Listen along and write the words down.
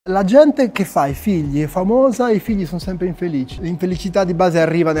La gente che fa i figli è famosa e i figli sono sempre infelici. L'infelicità di base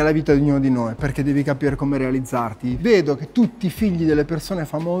arriva nella vita di ognuno di noi perché devi capire come realizzarti. Vedo che tutti i figli delle persone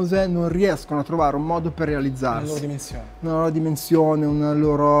famose non riescono a trovare un modo per realizzarsi. Una loro dimensione. Una loro dimensione, un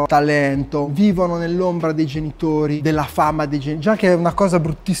loro talento. Vivono nell'ombra dei genitori, della fama dei genitori. Già che è una cosa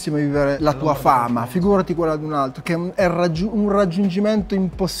bruttissima vivere la tua fama, figurati quella di un altro, che è un raggiungimento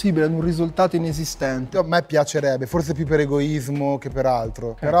impossibile, un risultato inesistente. A me piacerebbe, forse più per egoismo che per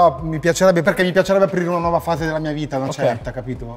altro. Però mi piacerebbe, perché mi piacerebbe aprire una nuova fase della mia vita, una certa, capito?